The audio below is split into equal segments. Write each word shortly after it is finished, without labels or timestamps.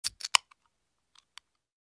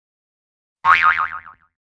Hello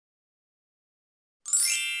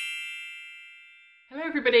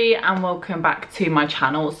everybody and welcome back to my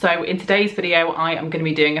channel. So in today's video I am going to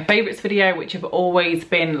be doing a favourites video, which have always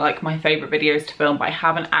been like my favourite videos to film, but I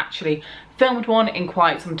haven't actually filmed one in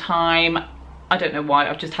quite some time. I don't know why,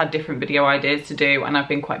 I've just had different video ideas to do and I've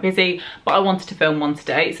been quite busy, but I wanted to film one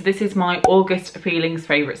today. So this is my August feelings,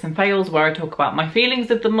 favourites and fails, where I talk about my feelings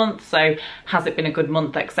of the month. So has it been a good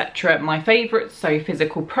month, etc. My favourites, so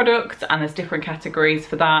physical products, and there's different categories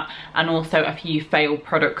for that, and also a few failed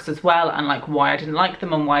products as well, and like why I didn't like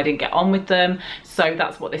them and why I didn't get on with them. So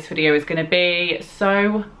that's what this video is going to be.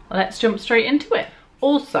 So let's jump straight into it.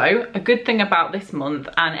 Also, a good thing about this month,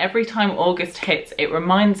 and every time August hits, it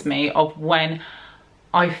reminds me of when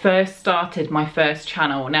I first started my first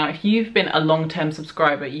channel. Now, if you've been a long-term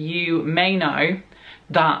subscriber, you may know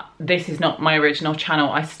that this is not my original channel.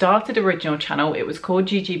 I started original channel, it was called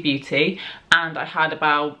Georgie Beauty, and I had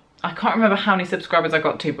about, I can't remember how many subscribers I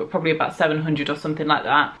got to, but probably about 700 or something like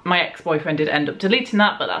that. My ex-boyfriend did end up deleting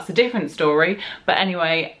that, but that's a different story. But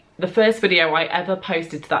anyway, the first video I ever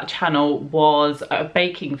posted to that channel was a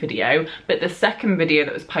baking video, but the second video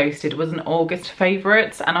that was posted was an August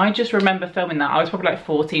favourites, and I just remember filming that. I was probably like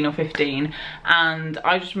 14 or 15, and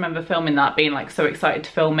I just remember filming that, being like so excited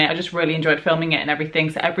to film it. I just really enjoyed filming it and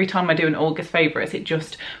everything, so every time I do an August favourites it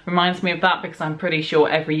just reminds me of that, because I'm pretty sure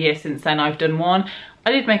every year since then I've done one.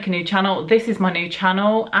 I did make a new channel, this is my new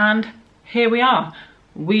channel, and here we are.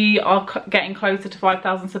 We are getting closer to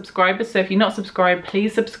 5,000 subscribers, so if you're not subscribed,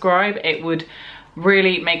 please subscribe. It would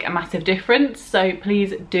really make a massive difference, so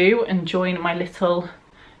please do and join my little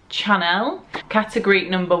channel. Category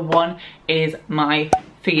number one is my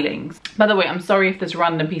feelings. By the way, I'm sorry if there's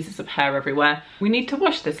random pieces of hair everywhere. We need to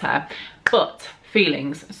wash this hair. But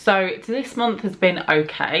feelings, so this month has been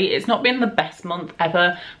okay. It's not been the best month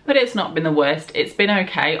ever, but it's not been the worst. It's been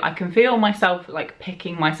okay. I can feel myself like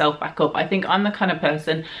picking myself back up. I think I'm the kind of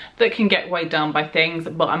person that can get weighed down by things,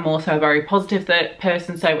 but I'm also a very positive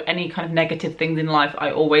person, so any kind of negative things in life,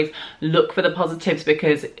 I always look for the positives,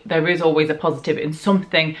 because there is always a positive in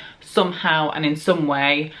something, somehow, and in some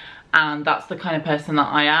way. And that's the kind of person that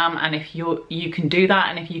I am, and if you can do that,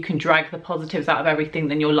 and if you can drag the positives out of everything,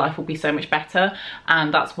 then your life will be so much better,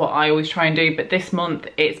 and that's what I always try and do. But this month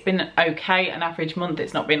it's been okay, an average month.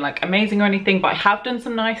 It's not been like amazing or anything, but I have done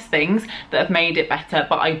some nice things that have made it better.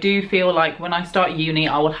 But I do feel like when I start uni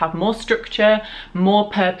I will have more structure, more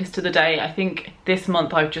purpose to the day. I think this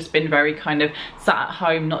month I've just been very kind of sat at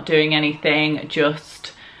home, not doing anything,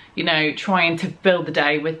 just, you know, trying to fill the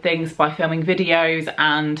day with things by filming videos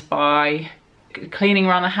and by cleaning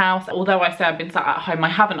around the house. Although I say I've been sat at home, I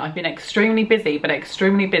haven't. I've been extremely busy, but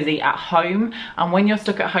extremely busy at home, and when you're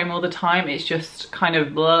stuck at home all the time, it's just kind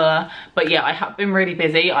of blah. But yeah, I have been really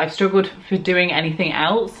busy. I've struggled for doing anything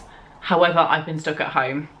else. However, I've been stuck at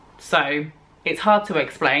home, so it's hard to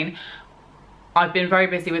explain. I've been very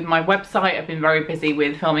busy with my website, I've been very busy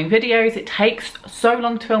with filming videos. It takes so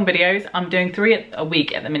long to film videos. I'm doing 3 a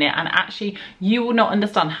week at the minute, and actually you will not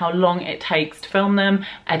understand how long it takes to film them,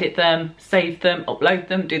 edit them, save them, upload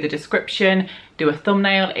them, do the description, do a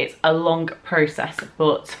thumbnail. It's a long process,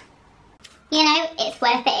 but you know, it's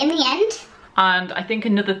worth it in the end. And I think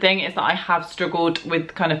another thing is that I have struggled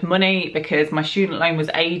with kind of money, because my student loan was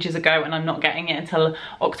ages ago and I'm not getting it until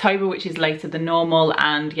October, which is later than normal.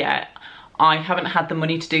 And yeah, I haven't had the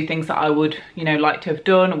money to do things that I would, you know, like to have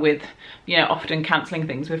done, with, you know, often cancelling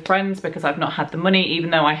things with friends because I've not had the money, even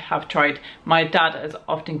though I have tried. My dad has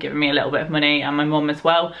often given me a little bit of money, and my mum as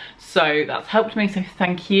well, so that's helped me, so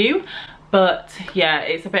thank you. But yeah,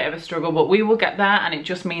 it's a bit of a struggle, but we will get there, and it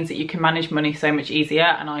just means that you can manage money so much easier,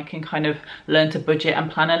 and I can kind of learn to budget and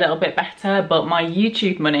plan a little bit better. But my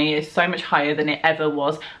YouTube money is so much higher than it ever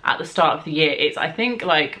was at the start of the year. It's, I think,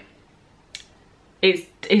 like,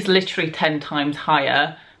 it's literally 10 times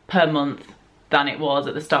higher per month than it was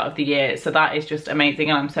at the start of the year. So that is just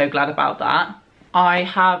amazing, and I'm so glad about that. I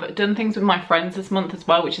have done things with my friends this month as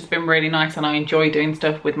well, which has been really nice, and I enjoy doing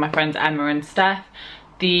stuff with my friends Emma and Steph.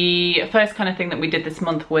 The first kind of thing that we did this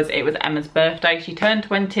month was, it was Emma's birthday. She turned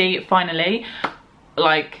 20 finally.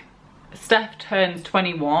 Like, Steph turns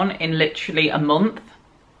 21 in literally a month.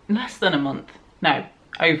 Less than a month. No,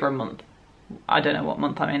 over a month. I don't know what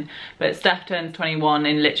month I'm in, but Steph turns 21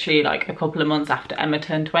 in literally like a couple of months after Emma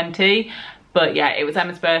turned 20. But yeah, it was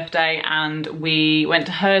Emma's birthday and we went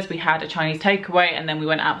to hers. We had a Chinese takeaway and then we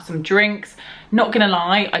went out for some drinks. Not gonna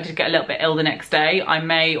lie, I did get a little bit ill the next day. I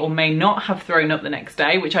may or may not have thrown up the next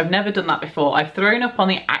day, which I've never done that before. I've thrown up on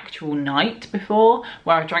the actual night before,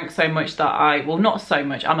 where I drank so much that well, not so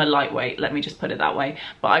much, I'm a lightweight, let me just put it that way.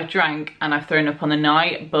 But I've drank and I've thrown up on the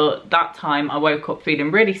night, but that time I woke up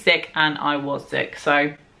feeling really sick and I was sick,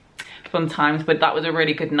 so fun times. But that was a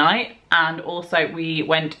really good night. And also we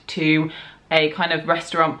went to a kind of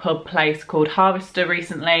restaurant pub place called Harvester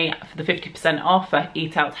recently for the 50% off for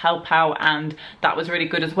Eat Out Help Out, and that was really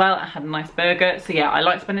good as well. I had a nice burger. So yeah, I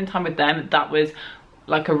like spending time with them. That was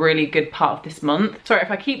like a really good part of this month. Sorry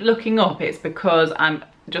if I keep looking up, it's because I'm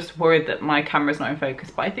just worried that my camera's not in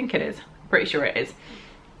focus, but I think it is. I'm pretty sure it is.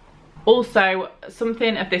 Also,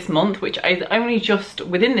 something of this month, which is only just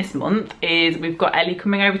within this month, is we've got Ellie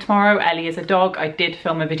coming over tomorrow. Ellie is a dog. I did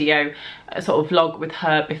film a video, a sort of vlog with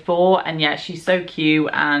her before, and yeah, she's so cute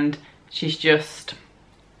and she's just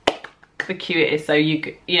the cutest. So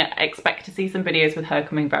you know, expect to see some videos with her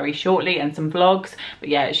coming very shortly and some vlogs. But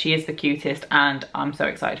yeah, she is the cutest and I'm so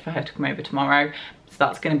excited for her to come over tomorrow. So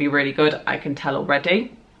that's going to be really good, I can tell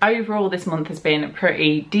already. Overall, this month has been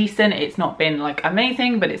pretty decent. It's not been like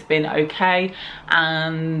amazing, but it's been okay.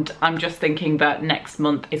 And I'm just thinking that next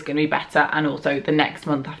month is going to be better. And also the next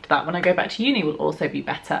month after that, when I go back to uni, will also be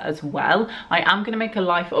better as well. I am going to make a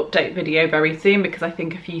life update video very soon because I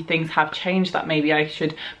think a few things have changed that maybe I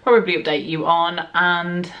should probably update you on.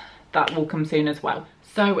 And that will come soon as well.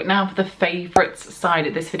 So now for the favourites side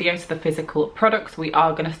of this video, so the physical products, we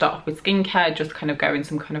are going to start off with skincare, just kind of go in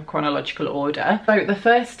some kind of chronological order. So the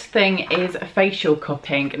first thing is facial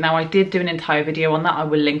cupping. Now I did do an entire video on that. I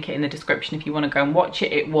will link it in the description if you want to go and watch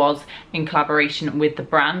it. It was in collaboration with the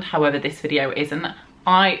brand, however this video isn't.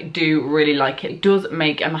 I do really like it. It does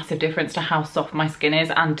make a massive difference to how soft my skin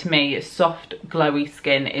is, and to me, soft, glowy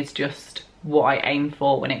skin is just what I aim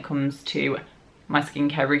for when it comes to my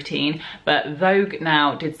skincare routine. But Vogue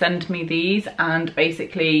now did send me these, and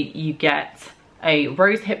basically you get a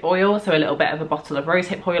rosehip oil, so a little bit of a bottle of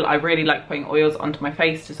rosehip oil. I really like putting oils onto my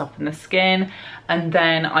face to soften the skin. And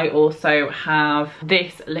then I also have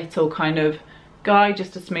this little kind of guy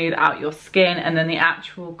just to smooth out your skin, and then the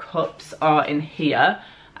actual cups are in here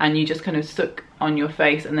and you just kind of suck on your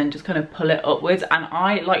face and then just kind of pull it upwards. And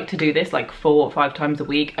I like to do this like 4 or 5 times a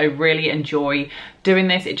week. I really enjoy doing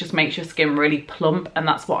this. It just makes your skin really plump, and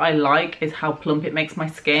that's what I like, is how plump it makes my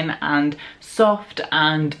skin and soft,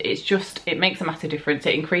 and it's just, it makes a massive difference.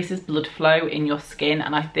 It increases blood flow in your skin,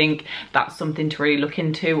 and I think that's something to really look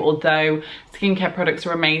into. Although skincare products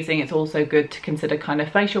are amazing, it's also good to consider kind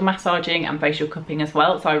of facial massaging and facial cupping as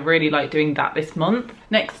well. So I really like doing that this month.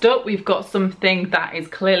 Next up, we've got something that is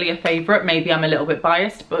clearly a favourite. Maybe I'm a little bit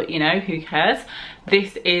biased, but you know, who cares?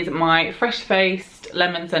 This is my Fresh Faced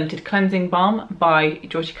Lemon Scented Cleansing Balm by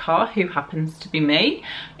Georgie Carr, who happens to be me.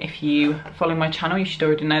 If you follow my channel, you should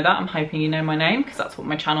already know that. I'm hoping you know my name because that's what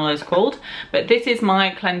my channel is called. But this is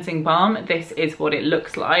my cleansing balm. This is what it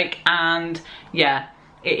looks like, and yeah,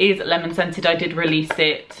 it is lemon scented. I did release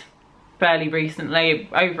it fairly recently,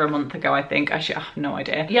 over a month ago I think. Actually, I have no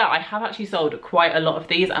idea. Yeah, I have actually sold quite a lot of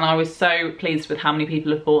these, and I was so pleased with how many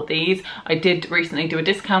people have bought these. I did recently do a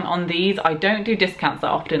discount on these. I don't do discounts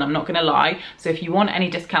that often, I'm not gonna lie. So if you want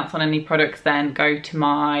any discounts on any products, then go to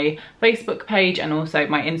my Facebook page and also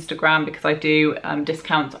my Instagram, because I do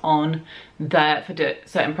discounts on there for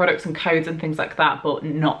certain products and codes and things like that, but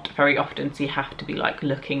not very often, so you have to be like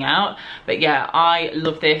looking out. But yeah, I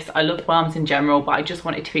love this. I love balms in general, but I just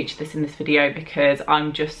wanted to feature this in this video because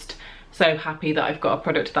I'm just so happy that I've got a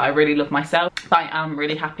product that I really love myself. But I am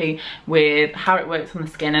really happy with how it works on the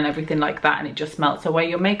skin and everything like that, and it just melts away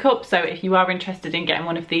your makeup. So if you are interested in getting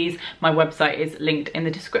one of these, my website is linked in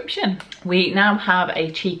the description. We now have a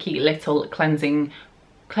cheeky little cleansing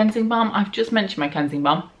balm. I've just mentioned my cleansing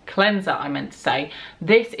balm. Cleanser, I meant to say.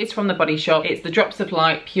 This is from the Body Shop. It's the Drops of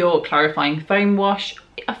Light Pure Clarifying Foam Wash.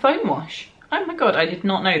 A foam wash? Oh my god, I did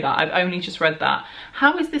not know that. I've only just read that.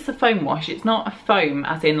 How is this a foam wash? It's not a foam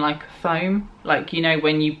as in like foam, like, you know,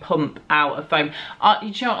 when you pump out a foam.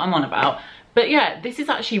 You know what I'm on about? But yeah, this is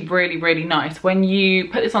actually really, really nice. When you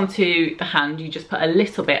put this onto the hand, you just put a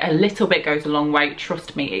little bit goes a long way,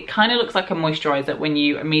 trust me. It kind of looks like a moisturizer when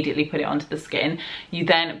you immediately put it onto the skin. You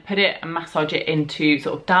then put it and massage it into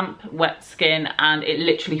sort of damp, wet skin, and it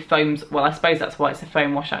literally foams. Well, I suppose that's why it's a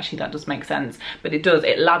foam wash, actually, that does make sense. But it does,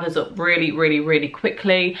 it lathers up really, really, really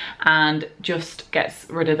quickly and just gets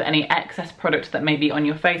rid of any excess product that may be on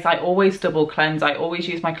your face. I always double cleanse. I always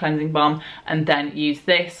use my cleansing balm and then use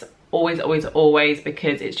this. always,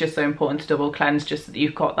 because it's just so important to double cleanse, just so that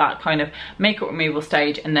you've got that kind of makeup removal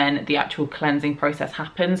stage and then the actual cleansing process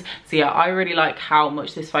happens. So yeah, I really like how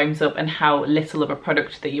much this foams up and how little of a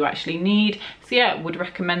product that you actually need. So yeah, would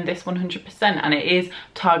recommend this 100%, and it is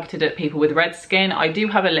targeted at people with red skin. I do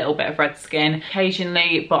have a little bit of red skin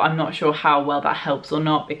occasionally, but I'm not sure how well that helps or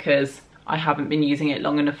not, because I haven't been using it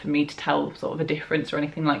long enough for me to tell sort of a difference or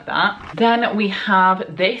anything like that. Then we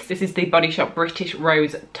have this. This is the Body Shop British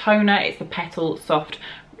Rose Toner. It's the Petal Soft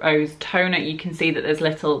Rose Toner. You can see that there's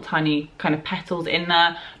little tiny kind of petals in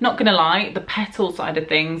there. Not gonna lie, the petal side of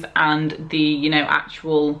things and the, you know,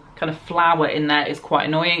 actual kind of flower in there is quite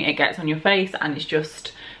annoying. It gets on your face and it's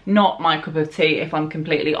just not my cup of tea, if I'm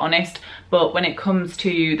completely honest. But when it comes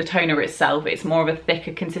to the toner itself, it's more of a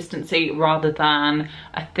thicker consistency rather than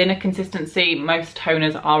a thinner consistency. Most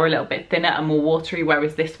toners are a little bit thinner and more watery,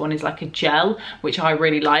 whereas this one is like a gel, which I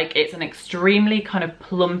really like. It's an extremely kind of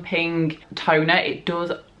plumping toner. It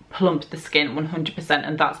does plump the skin 100%,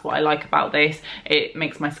 and that's what I like about this. It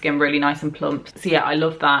makes my skin really nice and plump. So yeah, I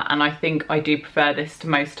love that, and I think I do prefer this to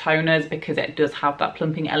most toners because it does have that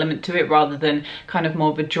plumping element to it rather than kind of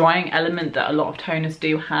more of a drying element that a lot of toners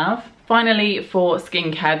do have. Finally, for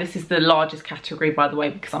skincare, this is the largest category, by the way,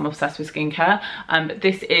 because I'm obsessed with skincare. But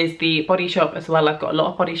this is the Body Shop as well. I've got a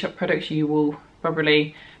lot of Body Shop products. You will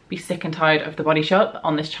probably be sick and tired of the Body Shop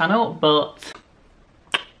on this channel, but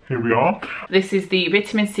here we are. This is the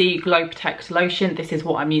Vitamin C Glow Protect Lotion. This is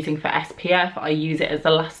what I'm using for SPF. I use it as the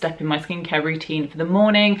last step in my skincare routine for the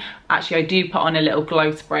morning. Actually, I do put on a little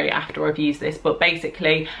glow spray after I've used this, but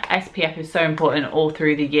basically SPF is so important all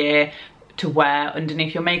through the year to wear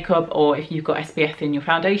underneath your makeup, or if you've got SPF in your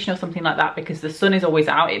foundation or something like that, because the sun is always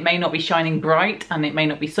out. It may not be shining bright and it may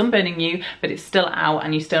not be sunburning you, but it's still out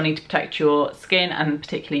and you still need to protect your skin and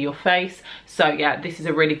particularly your face. So yeah, this is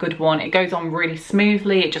a really good one. It goes on really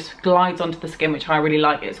smoothly. It just glides onto the skin, which I really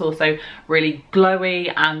like. It's also really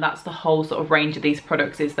glowy, and that's the whole sort of range of these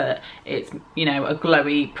products, is that it's, you know, a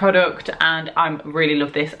glowy product, and I really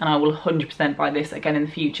love this, and I will 100% buy this again in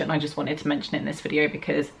the future. And I just wanted to mention it in this video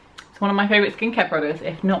because one of my favourite skincare products,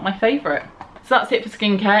 if not my favourite. So that's it for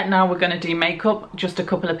skincare. Now we're going to do makeup, just a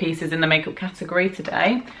couple of pieces in the makeup category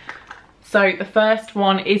today. So the first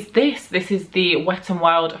one is this. This is the Wet n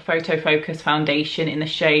Wild Photo Focus Foundation in the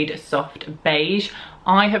shade Soft Beige.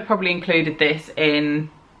 I have probably included this in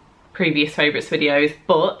previous favourites videos,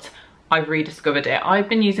 but I've rediscovered it. I've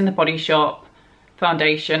been using the Body Shop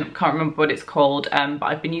foundation, can't remember what it's called, but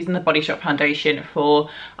I've been using the Body Shop foundation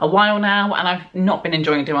for a while now, and I've not been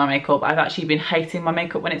enjoying doing my makeup. I've actually been hating my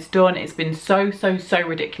makeup when it's done. It's been so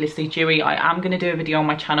ridiculously dewy. I am going to do a video on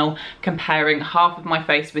my channel comparing half of my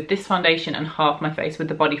face with this foundation and half my face with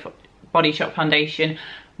the Body Shop foundation,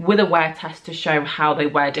 with a wear test to show how they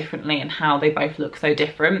wear differently and how they both look so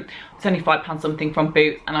different. It's only £5 something from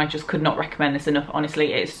Boots, and I just could not recommend this enough,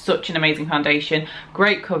 honestly. It's such an amazing foundation,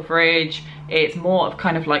 great coverage. It's more of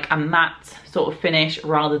kind of like a matte sort of finish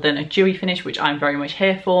rather than a dewy finish, which I'm very much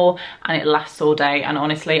here for, and it lasts all day, and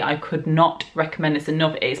honestly I could not recommend this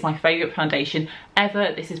enough. It is my favourite foundation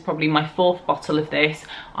ever. This is probably my 4th bottle of this.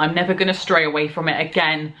 I'm never going to stray away from it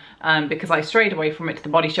again, because I strayed away from it to the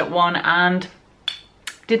Body Shop one and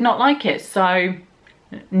did not like it, so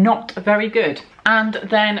not very good. And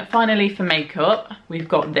then finally for makeup, we've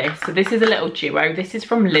got this. So this is a little duo. This is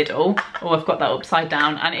from Lidl. Oh, I've got that upside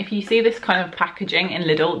down. And if you see this kind of packaging in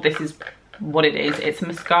Lidl, this is what it is. It's a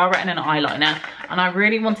mascara and an eyeliner. And I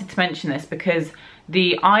really wanted to mention this because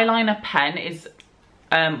the eyeliner pen is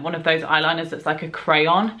one of those eyeliners that's like a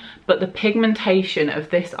crayon, but the pigmentation of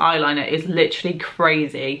this eyeliner is literally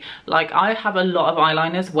crazy. Like, I have a lot of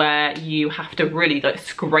eyeliners where you have to really like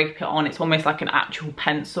scrape it on. It's almost like an actual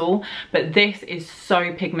pencil, but this is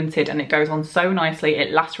so pigmented and it goes on so nicely.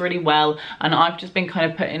 It lasts really well, and I've just been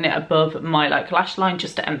kind of putting it above my like lash line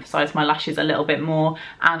just to emphasize my lashes a little bit more,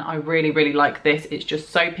 and I really like this. It's just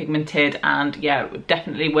so pigmented, and yeah,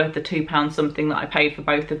 definitely worth the £2 something that I paid for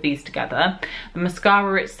both of these together. The mascara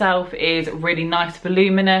itself is really nice,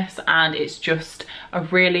 voluminous, and it's just a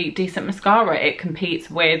really decent mascara. It competes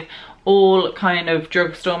with all kind of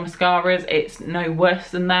drugstore mascaras. It's no worse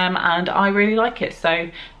than them, and I really like it. So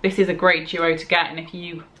this is a great duo to get, and if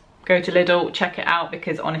you go to Lidl, check it out,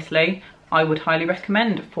 because honestly I would highly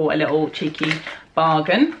recommend for a little cheeky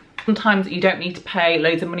bargain. Sometimes you don't need to pay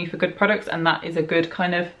loads of money for good products, and that is a good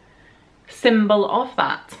kind of symbol of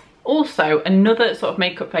that. Also, another sort of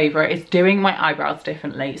makeup favourite is doing my eyebrows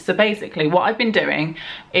differently. So basically what I've been doing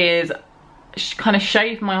is kind of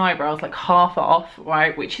shave my eyebrows like half off,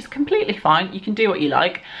 right, which is completely fine, you can do what you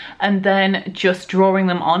like, and then just drawing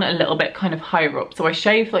them on a little bit kind of higher up. So I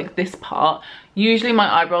shaved like this part. Usually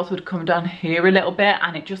my eyebrows would come down here a little bit,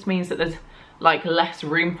 and it just means that there's like less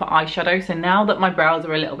room for eyeshadow. So now that my brows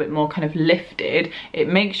are a little bit more kind of lifted, it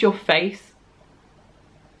makes your face,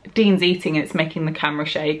 Dean's eating and it's making the camera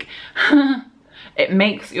shake. It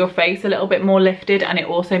makes your face a little bit more lifted, and it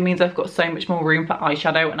also means I've got so much more room for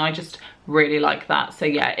eyeshadow, and I just really like that. So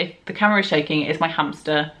yeah, if the camera is shaking, it's my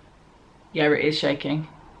hamster. Yeah, it is shaking.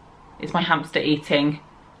 It's my hamster eating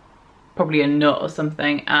probably a nut or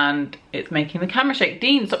something, and it's making the camera shake.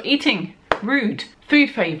 Dean, stop eating. Rude. Food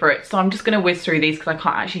favourites. So I'm just going to whiz through these because I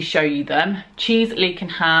can't actually show you them. Cheese, leek and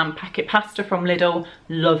ham, packet pasta from Lidl.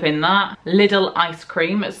 Loving that. Lidl ice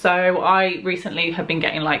cream. So I recently have been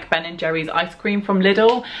getting like Ben & Jerry's ice cream from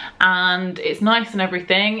Lidl, and it's nice and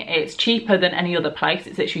everything. It's cheaper than any other place.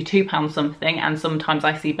 It's literally £2 something, and sometimes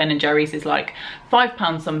I see Ben & Jerry's is like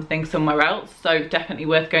 £5 something somewhere else. So definitely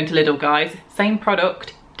worth going to Lidl, guys. Same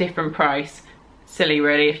product, different price. Silly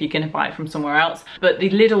really if you're gonna buy it from somewhere else. But the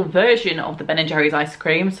Lidl version of the Ben & Jerry's ice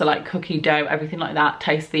cream, so like cookie dough, everything like that,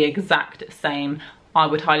 tastes the exact same. I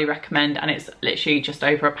would highly recommend, and it's literally just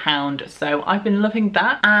over £1. So I've been loving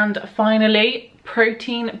that. And finally,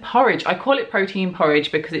 protein porridge. I call it protein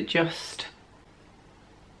porridge because it just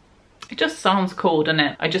sounds cool, doesn't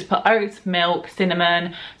it? I just put oats, milk,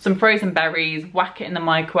 cinnamon, some frozen berries, whack it in the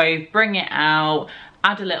microwave, bring it out,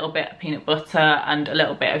 add a little bit of peanut butter and a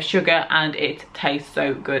little bit of sugar, and it tastes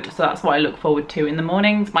so good. So that's what I look forward to in the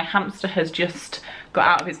mornings. My hamster has just got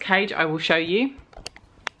out of his cage. I will show you.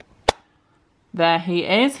 There he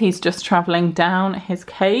is. He's just traveling down his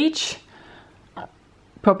cage.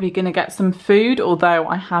 Probably gonna get some food, although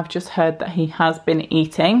I have just heard that he has been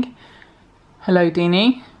eating. Hello,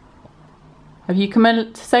 Deanie. Have you come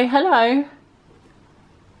in to say hello?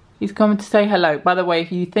 He's coming to say hello. By the way,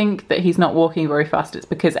 if you think that he's not walking very fast, it's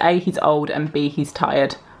because A, he's old, and B, he's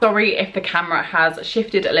tired. Sorry if the camera has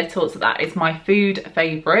shifted a little, so that is my food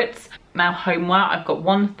favourites. Now homeware, I've got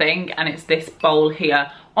one thing, and it's this bowl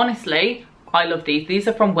here. Honestly, I love these. These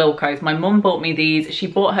are from Wilko's. My mum bought me these. She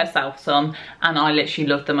bought herself some, and I literally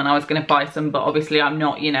love them, and I was going to buy some, but obviously I'm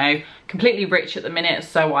not, you know, completely rich at the minute,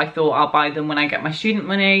 so I thought I'll buy them when I get my student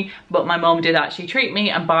money. But my mum did actually treat me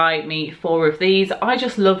and buy me 4 of these. I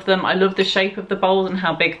just love them. I love the shape of the bowls and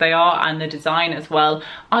how big they are, and the design as well.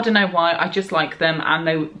 I don't know why, I just like them, and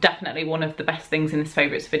they're definitely one of the best things in this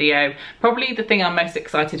favourites video. Probably the thing I'm most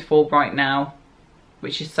excited for right now,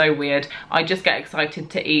 which is so weird. I just get excited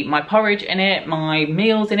to eat my porridge in it, my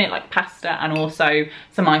meals in it, like pasta, and also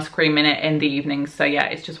some ice cream in it in the evenings. So yeah,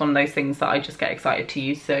 it's just one of those things that I just get excited to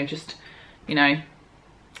use. So just, you know.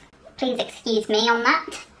 Please excuse me on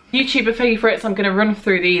that. YouTuber favourites, I'm going to run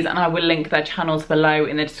through these, and I will link their channels below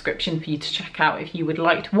in the description for you to check out if you would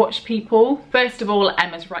like to watch people. First of all,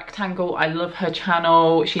 Emma's Rectangle. I love her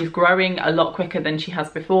channel. She's growing a lot quicker than she has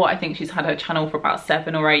before. I think she's had her channel for about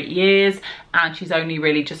 7 or 8 years, and she's only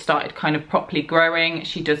really just started kind of properly growing.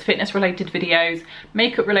 She does fitness related videos,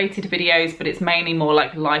 makeup related videos, but it's mainly more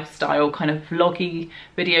like lifestyle kind of vloggy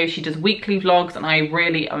videos. She does weekly vlogs, and I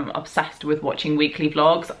really am obsessed with watching weekly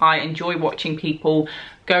vlogs. I enjoy watching people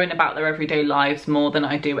going about their everyday lives more than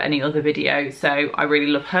I do any other video, so I really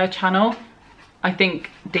love her channel. I think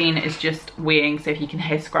Dean is just weeing, so if you can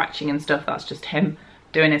hear scratching and stuff, that's just him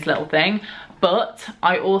doing his little thing. But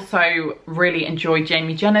I also really enjoy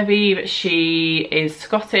Jamie Genevieve. She is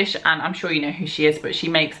Scottish, and I'm sure you know who she is, but she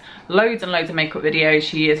makes loads and loads of makeup videos.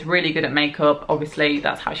 She is really good at makeup. Obviously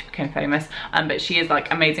that's how she became famous, but she is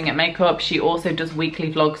like amazing at makeup. She also does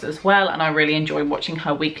weekly vlogs as well, and I really enjoy watching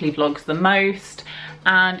her weekly vlogs the most.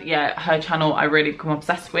 And yeah, her channel I really become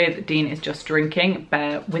obsessed with. Dean is just drinking,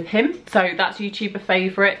 bear with him. So that's YouTuber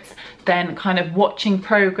favourites. Then kind of watching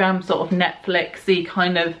programs, sort of Netflixy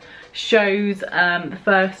kind of shows. The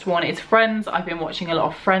first one is Friends. I've been watching a lot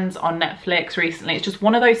of Friends on Netflix recently. It's just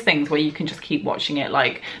one of those things where you can just keep watching it.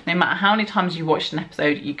 Like, no matter how many times you watched an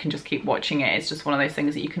episode, you can just keep watching it. It's just one of those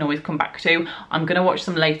things that you can always come back to. I'm gonna watch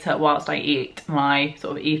them later whilst I eat my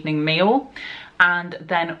sort of evening meal. And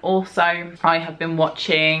then also I have been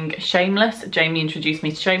watching Shameless. Jamie introduced me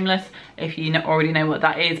to Shameless, if you already know what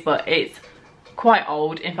that is, but it's quite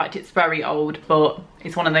old. In fact, it's very old, but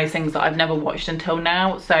it's one of those things that I've never watched until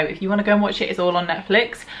now. So if you want to go and watch it, it's all on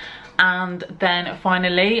Netflix. And then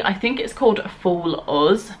finally, I think it's called Fool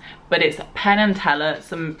Us, but it's Penn and Teller,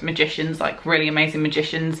 some magicians, like really amazing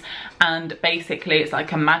magicians. And basically it's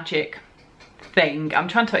like a magic thing. I'm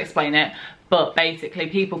trying to explain it, but basically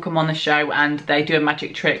people come on the show and they do a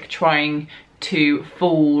magic trick trying to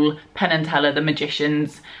fool Penn and Teller, the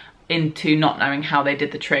magicians, into not knowing how they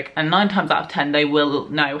did the trick, and 9 times out of 10 they will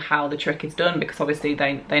know how the trick is done, because obviously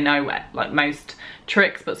they know like most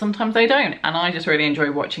tricks, but sometimes they don't, and I just really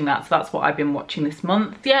enjoy watching that. So that's what I've been watching this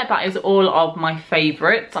month. Yeah, that is all of my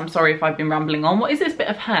favorites. I'm sorry if I've been rambling on. What is this bit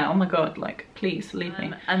of hair? Oh my god, like please leave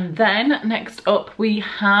me. And then next up we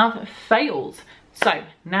have fails. So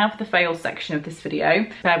now for the fails section of this video.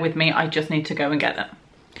 Bear with me, I just need to go and get them.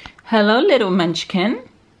 Hello little munchkin.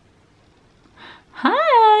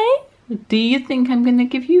 Hi, do you think I'm gonna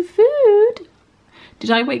give you food?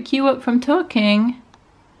 Did I wake you up from talking?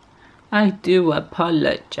 I do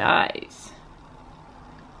apologize.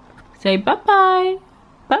 Say bye-bye,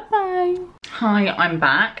 bye-bye. Hi, I'm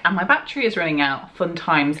back and my battery is running out. Fun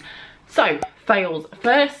times. So, fails.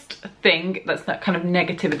 First thing that's that kind of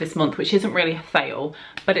negative of this month, which isn't really a fail,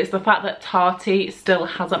 but it's the fact that Tati still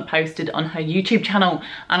hasn't posted on her YouTube channel.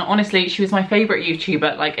 And honestly, she was my favourite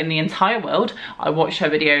YouTuber, like in the entire world. I watched her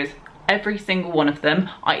videos, every single one of them.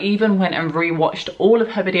 I even went and re-watched all of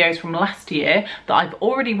her videos from last year that I've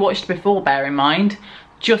already watched before, bear in mind,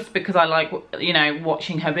 just because I like, you know,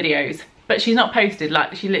 watching her videos. But she's not posted,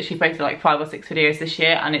 like she literally posted like 5 or 6 videos this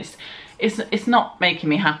year, and it's not making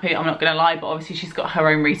me happy, I'm not gonna lie, but obviously she's got her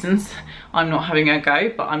own reasons. I'm not having her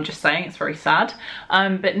go, but I'm just saying it's very sad.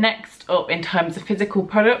 But next up in terms of physical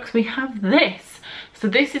products, we have this. So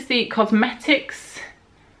this is the Cosmetics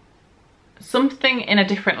something in a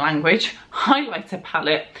different language highlighter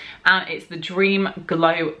palette, and it's the Dream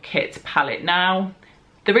Glow Kit palette. Now,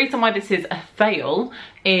 the reason why this is a fail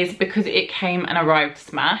is because it came and arrived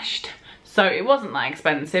smashed. So it wasn't that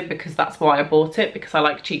expensive, because that's why I bought it, because I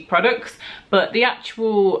like cheap products. But the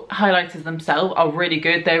actual highlighters themselves are really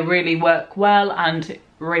good. They really work well and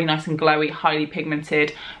really nice and glowy, highly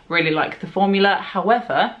pigmented. Really like the formula.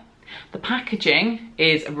 However, the packaging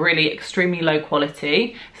is really extremely low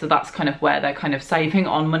quality. So that's kind of where they're kind of saving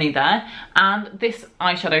on money there. And this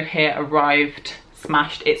eyeshadow here arrived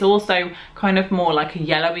smashed. It's also kind of more like a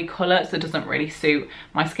yellowy colour, so it doesn't really suit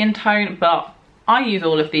my skin tone, but I use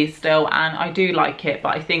all of these still and I do like it.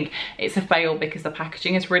 But I think it's a fail because the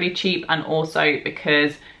packaging is really cheap, and also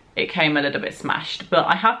because it came a little bit smashed. But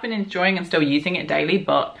I have been enjoying and still using it daily,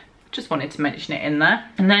 but just wanted to mention it in there.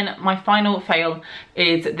 And then my final fail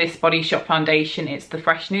is this Body Shop foundation. It's the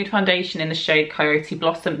Fresh Nude foundation in the shade Coyote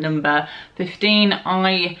Blossom number 15.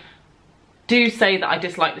 I do say that I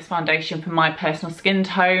dislike this foundation for my personal skin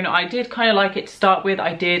tone. I did kind of like it to start with.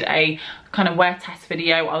 I did a kind of wear test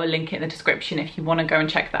video. I will link it in the description if you want to go and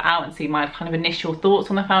check that out and see my kind of initial thoughts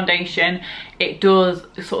on the foundation. It does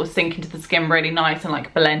sort of sink into the skin really nice and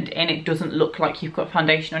like blend in. It doesn't look like you've got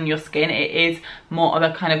foundation on your skin. It is more of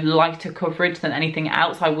a kind of lighter coverage than anything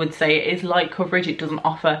else. I would say it is light coverage. It doesn't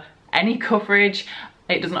offer any coverage.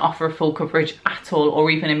 It doesn't offer a full coverage at all,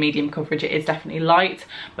 or even a medium coverage. It is definitely light.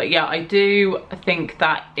 But yeah, I do think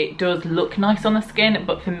that it does look nice on the skin,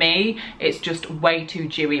 but for me it's just way too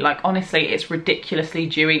dewy. Like honestly, it's ridiculously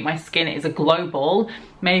dewy. My skin is a glow ball.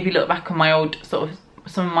 Maybe look back on my old sort of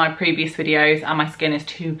some of my previous videos and my skin is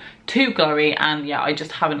too glowy, and yeah, I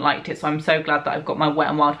just haven't liked it. So I'm so glad that I've got my Wet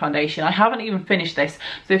n Wild foundation. I haven't even finished this,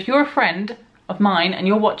 so if you're a friend of mine and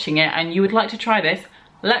you're watching it and you would like to try this,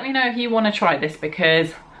 let me know if you want to try this,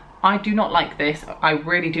 because I do not like this. I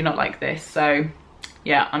really do not like this. So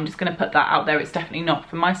yeah, I'm just going to put that out there. It's definitely not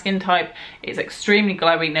for my skin type. It's extremely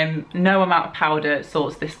glowy. No amount of powder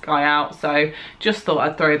sorts this guy out. So just thought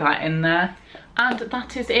I'd throw that in there. And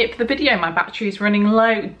that is it for the video. My battery is running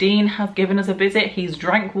low. Dean has given us a visit. He's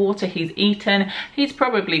drank water, he's eaten, he's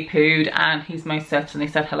probably pooed, and he's most certainly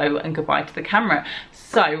said hello and goodbye to the camera.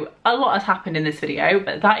 So a lot has happened in this video,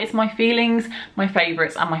 but that is my feelings, my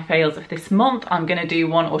favourites and my fails of this month. I'm going to do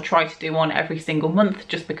one, or try to do one, every single month,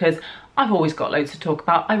 just because I've always got loads to talk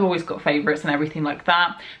about. I've always got favourites and everything like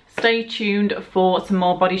that. Stay tuned for some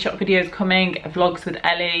more Body Shop videos coming, vlogs with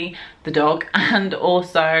Ellie, the dog, and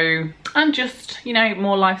just, you know,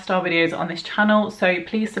 more lifestyle videos on this channel. So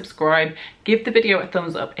please subscribe, give the video a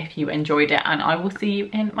thumbs up if you enjoyed it, and I will see you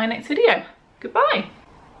in my next video. Goodbye.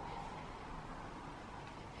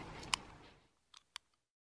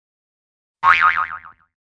 Bye.